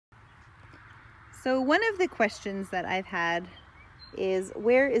So one of the questions that I've had is,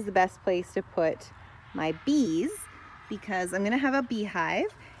 where is the best place to put my bees? Because I'm gonna have a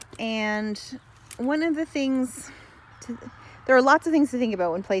beehive, and one of the things, there are lots of things to think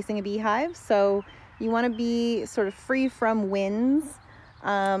about when placing a beehive. So you wanna be sort of free from winds,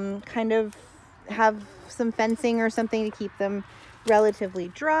 kind of have some fencing or something to keep them relatively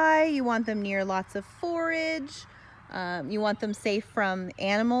dry. You want them near lots of forage. You want them safe from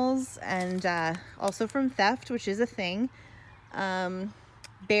animals and also from theft, which is a thing.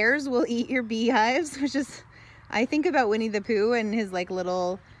 Bears will eat your beehives, which is, I think about Winnie the Pooh and his like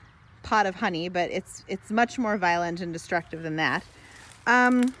little pot of honey, but it's much more violent and destructive than that.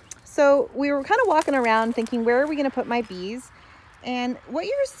 So we were kind of walking around thinking, where are we going to put my bees? And what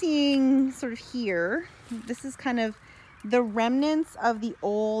you're seeing sort of here, this is kind of the remnants of the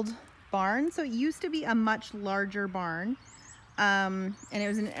old barn. So it used to be a much larger barn, and it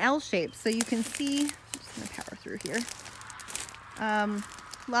was an L shape. So you can see, I'm just gonna power through here,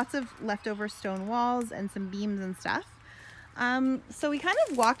 lots of leftover stone walls and some beams and stuff. So we kind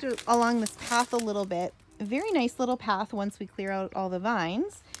of walked along this path a little bit, a very nice little path once we clear out all the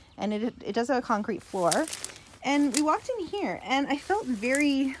vines, and it does have a concrete floor. And we walked in here and I felt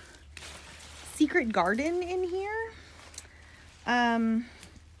very secret garden in here.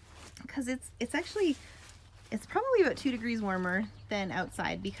 Because it's probably about 2 degrees warmer than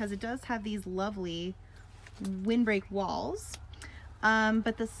outside, because it does have these lovely windbreak walls.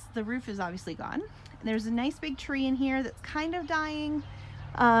 But the roof is obviously gone. There's a nice big tree in here that's kind of dying,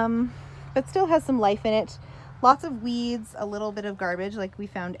 but still has some life in it. Lots of weeds, a little bit of garbage like we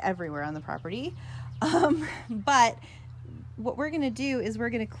found everywhere on the property. But what we're gonna do is we're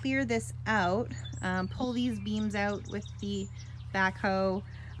gonna clear this out, pull these beams out with the backhoe,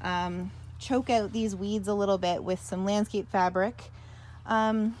 choke out these weeds a little bit with some landscape fabric,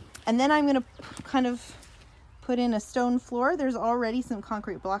 and then I'm gonna kind of put in a stone floor. There's already some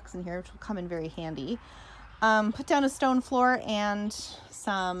concrete blocks in here, which will come in very handy. Put down a stone floor and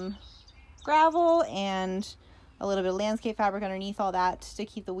some gravel and a little bit of landscape fabric underneath all that to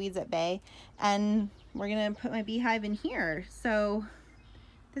keep the weeds at bay. And we're gonna put my beehive in here. So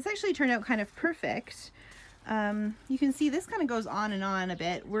this actually turned out kind of perfect. You can see this kind of goes on and on a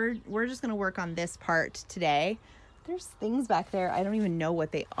bit. We're just gonna work on this part today. There's things back there, I don't even know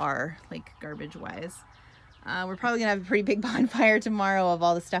what they are, like garbage wise. We're probably gonna have a pretty big bonfire tomorrow of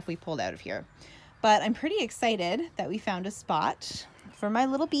all the stuff we pulled out of here. But I'm pretty excited that we found a spot for my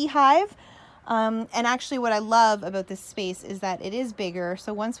little beehive. And actually what I love about this space is that it is bigger.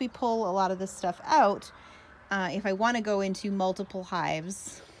 So once we pull a lot of this stuff out, if I want to go into multiple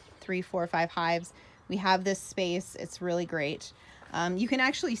hives, 3, 4, 5 hives, we have this space. It's really great. You can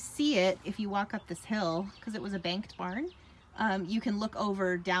actually see it if you walk up this hill, because it was a banked barn. You can look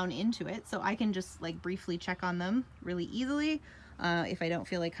over down into it. So I can just like briefly check on them really easily if I don't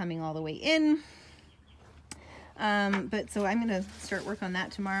feel like coming all the way in. But so I'm gonna start work on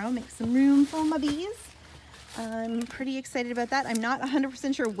that tomorrow, make some room for my bees. I'm pretty excited about that. I'm not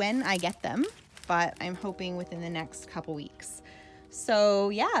 100% sure when I get them, but I'm hoping within the next couple weeks. So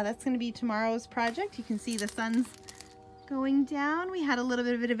yeah, that's gonna be tomorrow's project. You can see the sun's going down. We had a little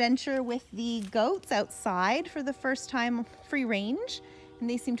bit of an adventure with the goats outside for the first time, free range, and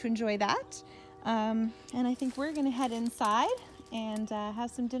they seem to enjoy that. And I think we're gonna head inside and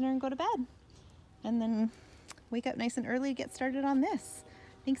have some dinner and go to bed. And then wake up nice and early to get started on this.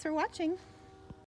 Thanks for watching.